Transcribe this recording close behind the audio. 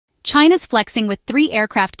China's flexing with 3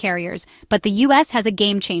 aircraft carriers, but the US has a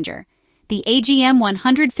game changer. The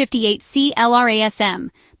AGM-158C LRASM,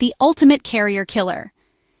 the ultimate carrier killer.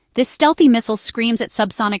 This stealthy missile screams at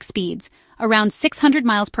subsonic speeds, around 600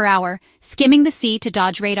 miles per hour, skimming the sea to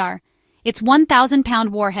dodge radar. Its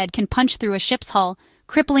 1,000-pound warhead can punch through a ship's hull,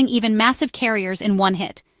 crippling even massive carriers in one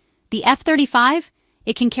hit. The F-35?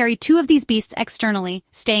 It can carry 2 of these beasts externally,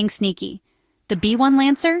 staying sneaky. The B-1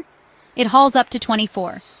 Lancer? It hauls up to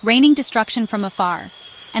 24, raining destruction from afar.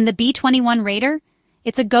 And the B-21 Raider?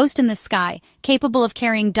 It's a ghost in the sky, capable of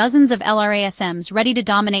carrying dozens of LRASMs ready to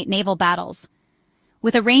dominate naval battles.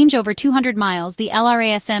 With a range over 200 miles, the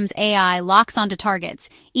LRASM's AI locks onto targets,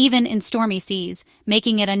 even in stormy seas,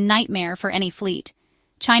 making it a nightmare for any fleet.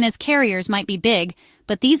 China's carriers might be big,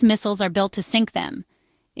 but these missiles are built to sink them.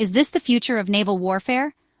 Is this the future of naval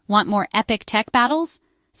warfare? Want more epic tech battles?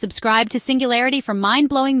 Subscribe to Singularity for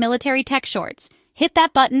mind-blowing military tech shorts. Hit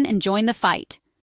that button and join the fight.